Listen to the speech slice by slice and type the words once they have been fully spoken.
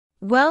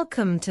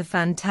Welcome to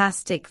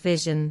Fantastic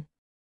Vision.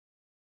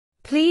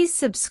 Please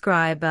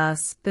subscribe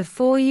us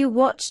before you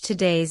watch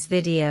today's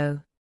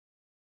video.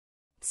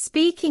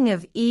 Speaking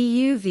of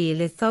EUV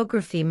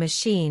lithography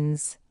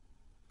machines,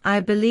 I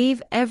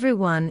believe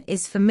everyone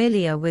is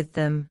familiar with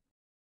them.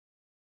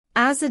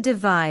 As a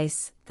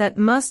device that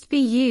must be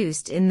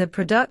used in the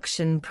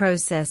production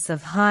process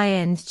of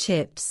high-end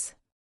chips.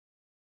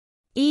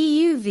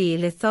 EUV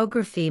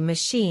lithography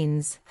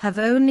machines have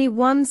only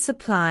one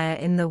supplier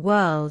in the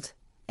world,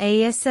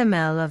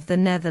 ASML of the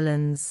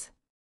Netherlands.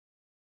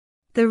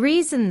 The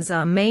reasons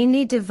are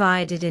mainly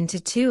divided into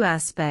two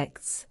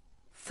aspects.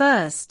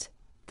 First,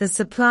 the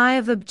supply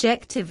of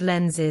objective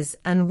lenses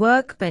and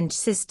workbench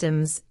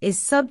systems is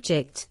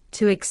subject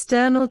to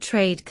external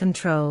trade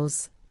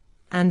controls,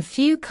 and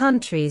few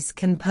countries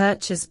can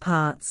purchase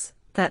parts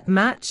that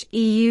match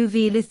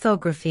EUV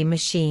lithography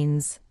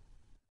machines.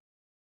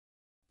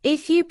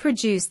 If you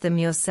produce them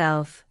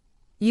yourself,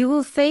 you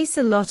will face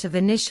a lot of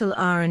initial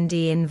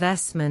R&D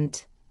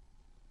investment,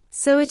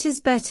 so it is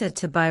better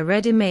to buy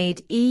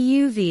ready-made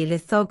EUV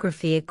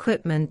lithography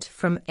equipment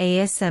from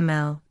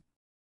ASML.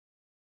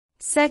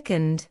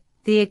 Second,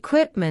 the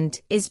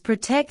equipment is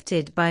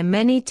protected by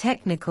many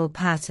technical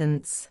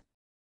patents.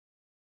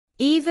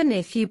 Even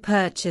if you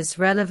purchase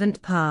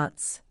relevant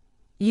parts,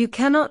 you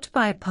cannot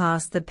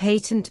bypass the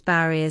patent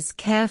barriers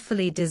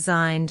carefully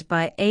designed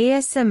by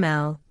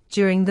ASML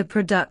during the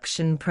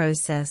production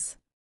process.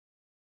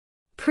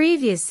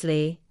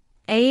 Previously,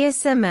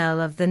 ASML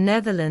of the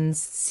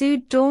Netherlands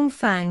sued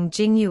Dongfang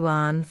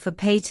Jingyuan for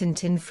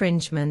patent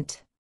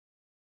infringement.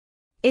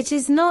 It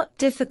is not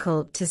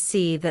difficult to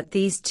see that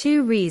these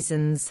two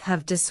reasons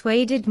have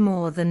dissuaded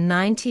more than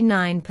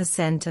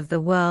 99% of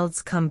the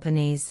world's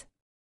companies.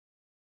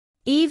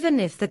 Even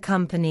if the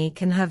company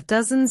can have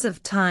dozens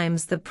of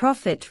times the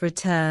profit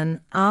return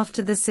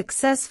after the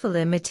successful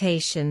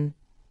imitation,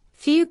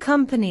 few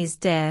companies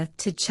dare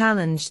to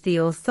challenge the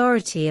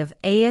authority of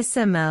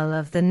ASML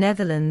of the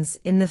Netherlands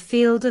in the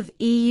field of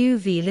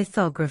EUV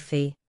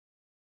lithography.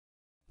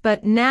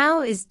 But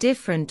now is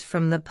different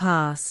from the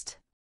past.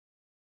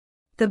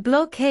 The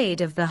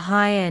blockade of the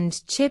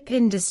high-end chip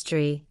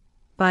industry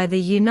by the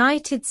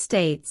United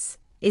States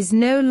is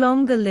no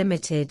longer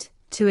limited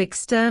to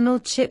external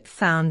chip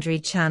foundry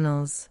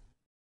channels.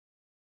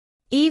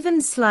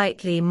 Even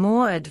slightly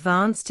more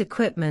advanced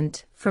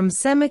equipment from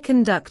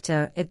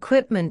semiconductor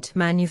equipment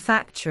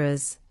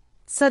manufacturers,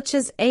 such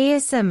as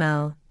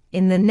ASML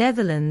in the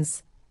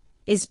Netherlands,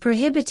 is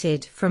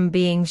prohibited from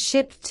being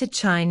shipped to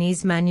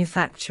Chinese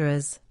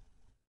manufacturers.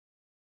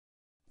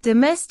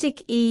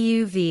 Domestic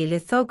EUV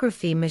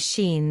lithography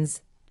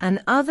machines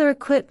and other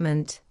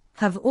equipment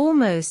have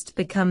almost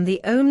become the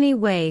only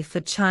way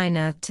for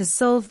China to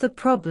solve the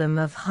problem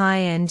of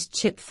high-end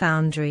chip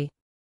foundry.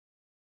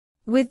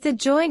 With the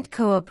joint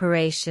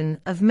cooperation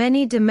of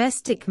many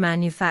domestic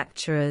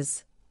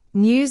manufacturers,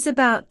 news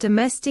about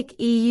domestic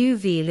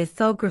EUV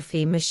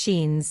lithography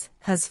machines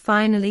has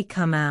finally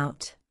come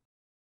out.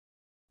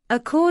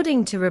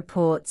 According to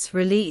reports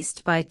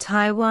released by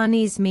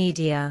Taiwanese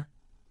media,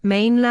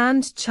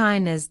 mainland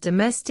China's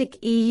domestic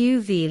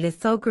EUV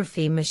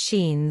lithography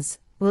machines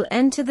will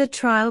enter the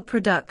trial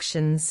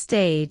production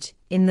stage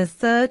in the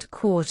third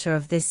quarter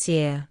of this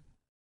year.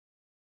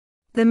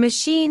 The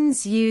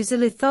machines use a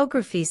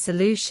lithography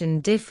solution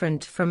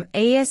different from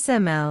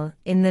ASML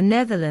in the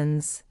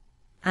Netherlands,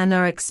 and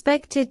are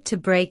expected to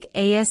break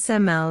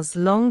ASML's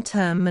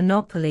long-term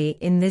monopoly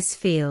in this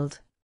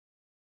field.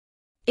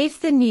 If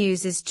the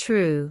news is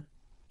true,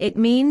 it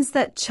means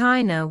that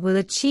China will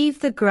achieve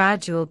the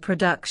gradual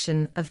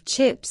production of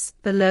chips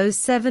below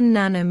 7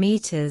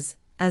 nanometers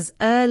as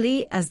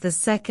early as the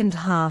second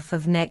half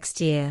of next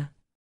year.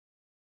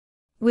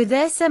 With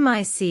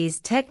SMIC's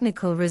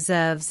technical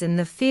reserves in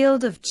the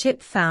field of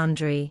chip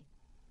foundry,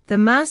 the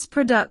mass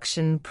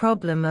production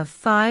problem of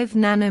 5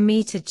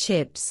 nanometer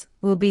chips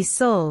will be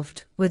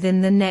solved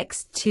within the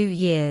next 2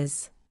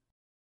 years.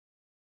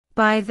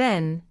 By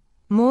then,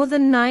 more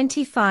than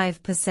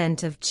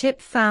 95% of chip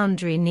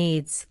foundry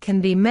needs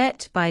can be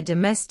met by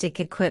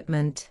domestic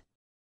equipment.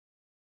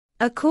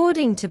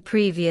 According to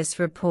previous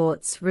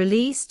reports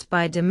released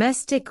by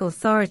domestic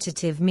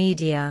authoritative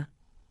media,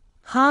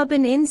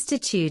 Harbin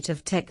Institute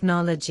of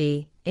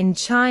Technology in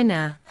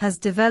China has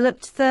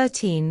developed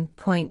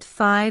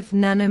 13.5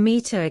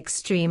 nanometer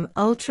extreme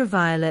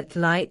ultraviolet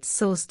light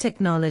source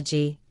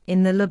technology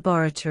in the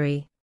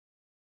laboratory.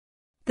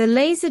 The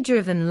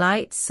laser-driven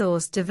light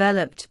source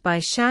developed by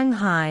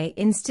Shanghai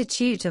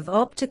Institute of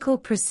Optical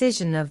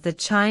Precision of the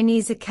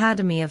Chinese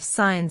Academy of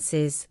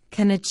Sciences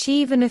can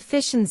achieve an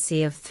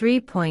efficiency of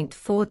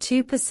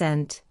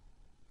 3.42%,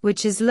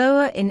 which is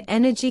lower in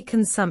energy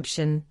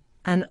consumption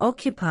and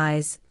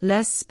occupies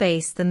less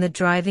space than the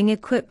driving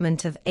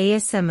equipment of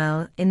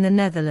ASML in the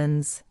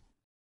Netherlands.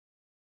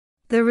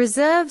 The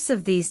reserves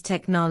of these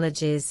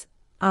technologies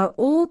are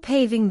all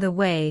paving the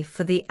way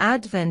for the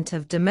advent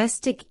of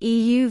domestic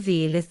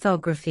EUV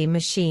lithography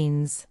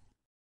machines.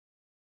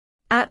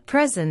 At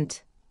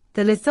present,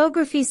 The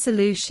lithography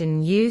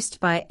solution used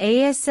by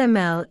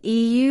ASML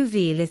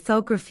EUV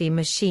lithography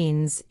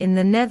machines in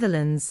the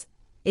Netherlands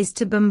is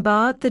to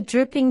bombard the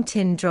dripping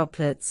tin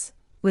droplets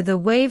with a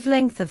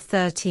wavelength of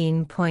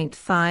 13.5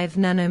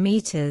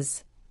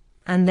 nanometers,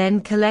 and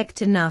then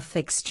collect enough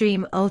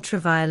extreme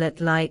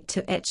ultraviolet light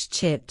to etch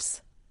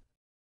chips.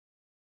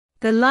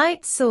 The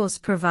light source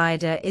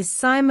provider is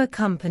smic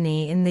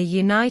company in the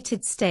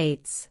United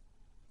States,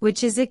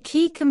 which is a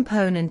key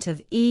component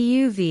of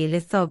EUV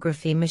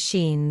lithography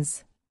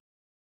machines.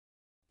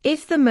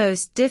 If the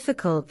most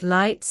difficult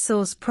light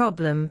source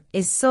problem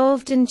is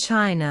solved in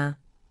China,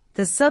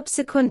 the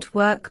subsequent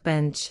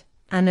workbench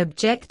and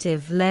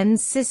objective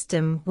lens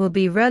system will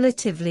be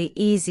relatively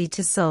easy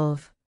to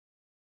solve.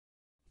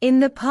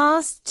 In the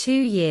past 2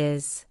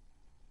 years,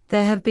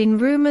 there have been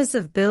rumors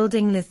of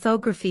building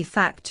lithography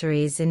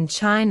factories in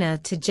China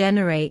to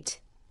generate,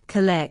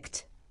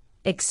 collect,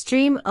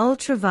 extreme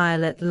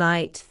ultraviolet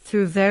light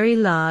through very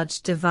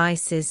large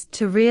devices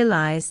to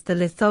realize the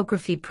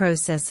lithography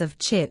process of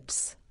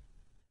chips.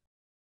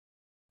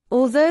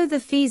 Although the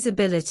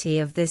feasibility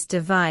of this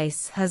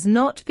device has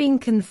not been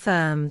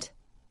confirmed,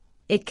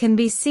 it can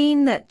be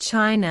seen that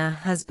China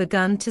has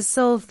begun to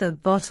solve the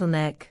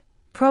bottleneck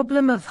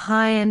problem of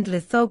high-end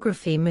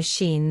lithography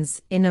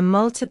machines in a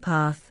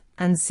multipath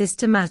and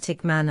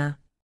systematic manner.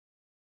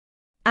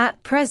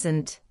 At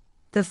present,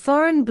 the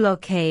foreign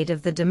blockade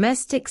of the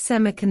domestic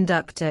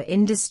semiconductor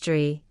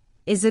industry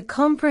is a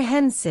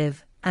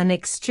comprehensive and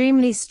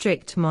extremely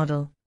strict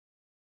model.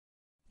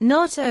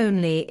 Not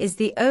only is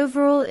the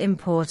overall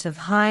import of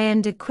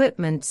high-end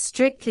equipment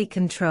strictly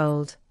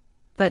controlled,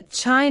 but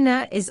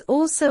China is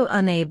also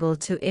unable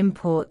to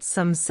import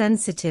some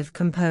sensitive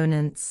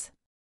components.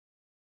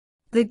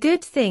 The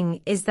good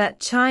thing is that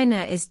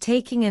China is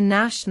taking a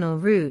national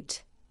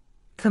route,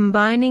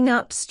 combining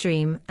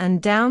upstream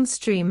and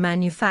downstream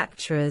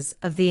manufacturers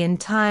of the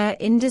entire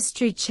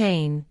industry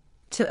chain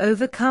to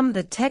overcome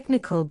the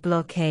technical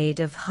blockade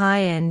of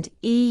high-end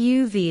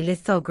EUV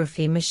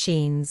lithography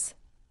machines.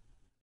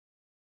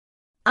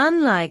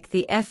 Unlike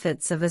the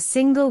efforts of a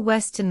single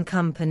Western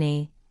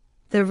company,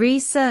 the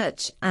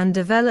research and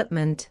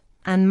development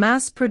and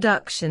mass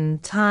production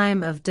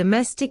time of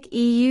domestic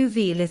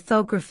EUV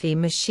lithography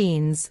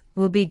machines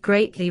will be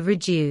greatly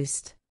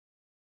reduced.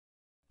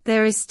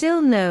 There is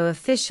still no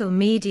official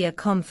media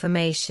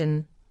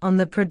confirmation on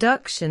the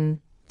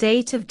production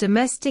date of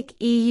domestic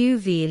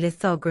EUV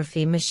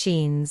lithography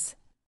machines.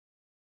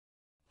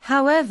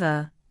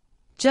 However,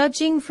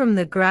 judging from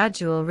the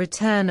gradual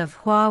return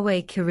of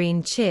Huawei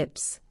Kirin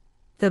chips,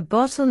 the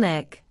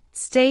bottleneck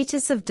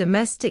status of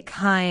domestic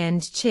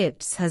high-end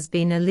chips has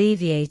been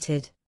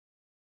alleviated.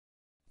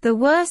 The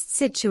worst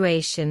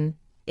situation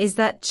is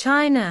that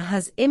China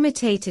has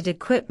imitated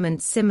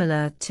equipment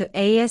similar to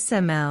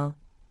ASML,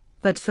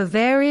 but for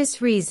various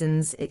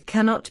reasons it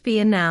cannot be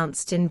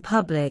announced in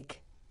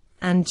public,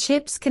 and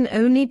chips can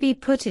only be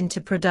put into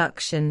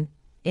production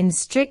in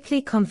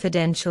strictly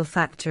confidential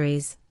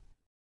factories.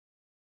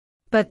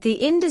 But the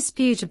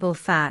indisputable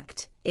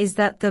fact is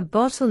that the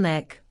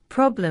bottleneck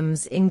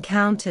problems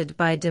encountered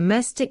by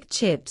domestic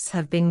chips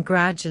have been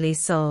gradually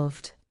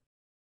solved.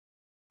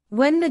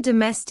 When the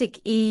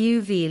domestic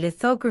EUV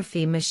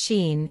lithography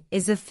machine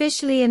is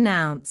officially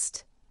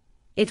announced,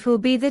 it will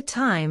be the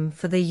time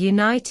for the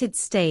United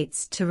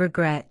States to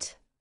regret.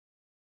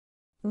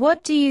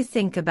 What do you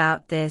think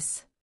about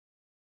this?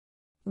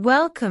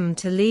 Welcome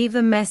to leave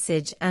a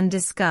message and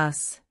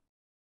discuss.